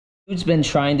Dude's been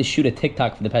trying to shoot a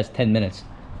TikTok for the past 10 minutes.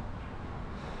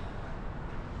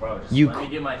 Bro, just let me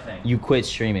do my thing. You quit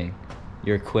streaming.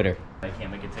 You're a quitter. I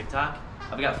can't make a TikTok.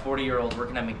 I've got 40-year-olds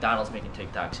working at McDonald's making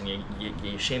TikToks, and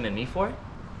you're shaming me for it?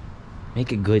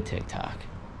 Make a good TikTok.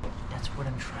 That's what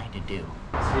I'm trying to do. 2,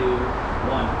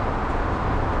 1.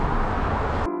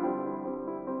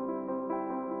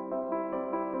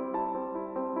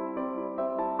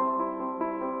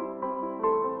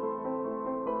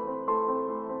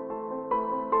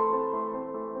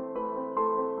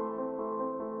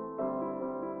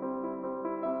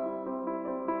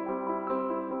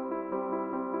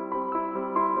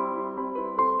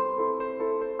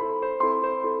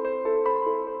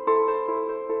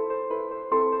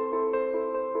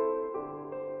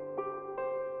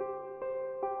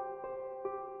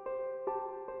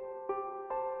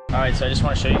 Alright, so I just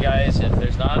want to show you guys, if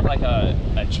there's not like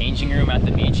a changing room at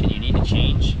the beach and you need to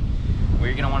change, what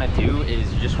you're going to want to do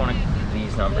is you just want to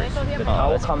these numbers. The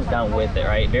towel comes down with it,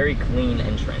 right? Very clean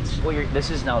entrance. Well,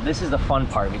 this is the fun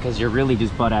part, because you're really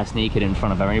just butt-ass naked in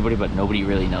front of everybody, but nobody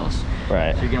really knows.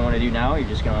 Right. So you're going to want to do now, you're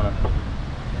just going to want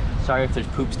to... Sorry if there's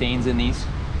poop stains in these.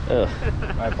 Ugh.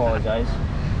 I apologize.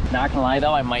 Not gonna lie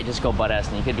though, I might just go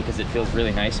butt-ass naked because it feels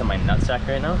really nice on my nutsack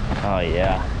right now. Oh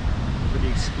yeah. For the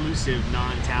exclusive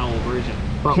non-towel version.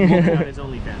 But we'll put on his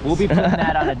OnlyFans. We'll be putting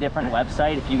that on a different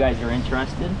website if you guys are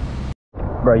interested.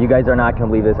 Bro, you guys are not gonna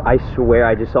believe this. I swear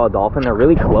I just saw a dolphin. They're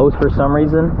really close for some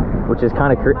reason, which is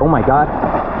kind of crazy. Oh my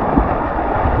god.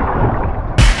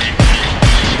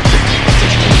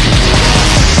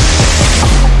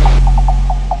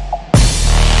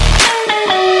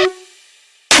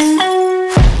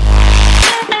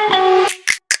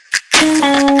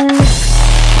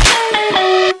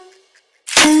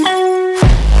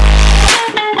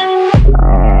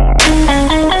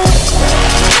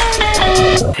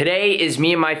 Today is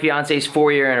me and my fiance's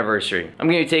 4-year anniversary. I'm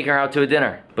gonna be taking her out to a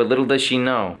dinner, but little does she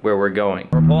know where we're going.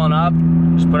 We're pulling up,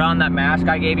 just put on that mask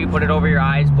I gave you, put it over your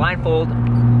eyes, blindfold.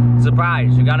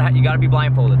 Surprise, you gotta be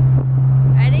blindfolded.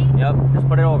 Ready? Yep, just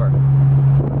put it over.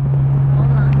 Hold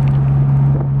on.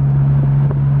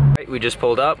 Right, we just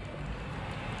pulled up.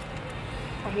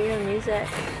 I hear the music.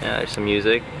 Yeah, there's some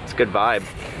music. It's a good vibe.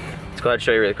 Let's go ahead and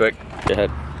show you really quick. Go ahead.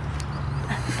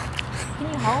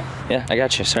 Can you hold? Yeah, I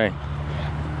got you, sorry.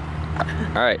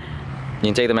 All right, you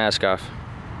can take the mask off.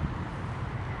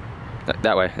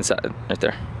 That way, it's right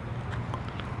there.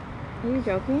 Are you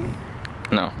joking?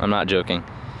 No, I'm not joking.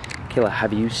 Kayla,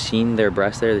 have you seen their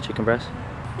breast there, the chicken breast?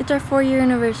 It's our 4-year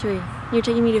anniversary. You're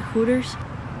taking me to Hooters?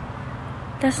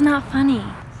 That's not funny.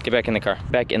 Get back in the car.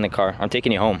 Back in the car. I'm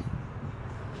taking you home.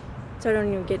 So I don't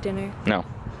even get dinner? No.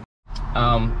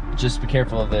 Just be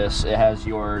careful of this. It has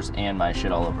yours and my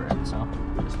shit all over it, so.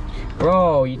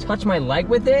 Bro, you touched my leg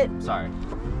with it? Sorry.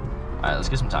 All right, let's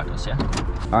get some tacos, yeah?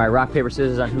 All right, rock, paper,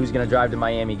 scissors on who's gonna drive to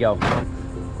Miami. Go.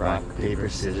 Rock, paper,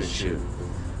 scissors, shoot.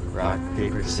 Rock,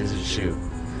 paper, scissors, shoot.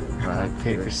 Rock,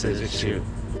 paper, scissors, shoot.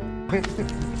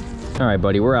 All right,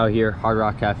 buddy, we're out here, Hard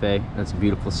Rock Cafe. That's a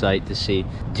beautiful sight to see.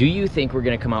 Do you think we're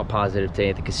gonna come out positive today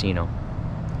at the casino?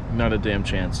 Not a damn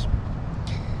chance.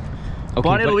 Okay,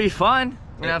 But it'll be fun.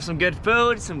 We're gonna have some good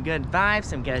food, some good vibes,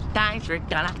 some good times. We're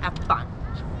gonna have fun.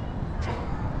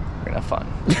 We're gonna have fun.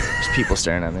 There's people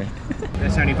staring at me.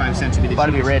 That's 75 cents to be the About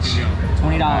to be cheapest rich. you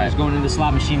can go. $20 going into the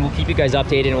slot machine. We'll keep you guys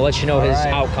updated and we'll let you know his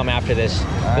outcome after this.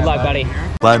 Good luck, buddy.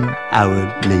 1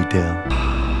 hour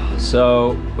later.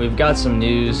 So we've got some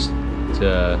news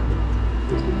to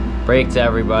break to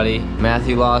everybody.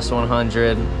 Matthew lost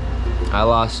 100, I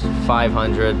lost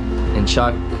 500, and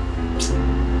Chuck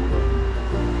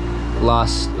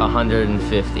lost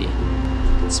 150.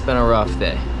 It's been a rough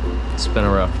day. It's been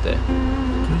a rough day.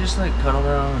 Can we just like cuddle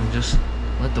down and just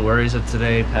let the worries of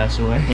today pass away?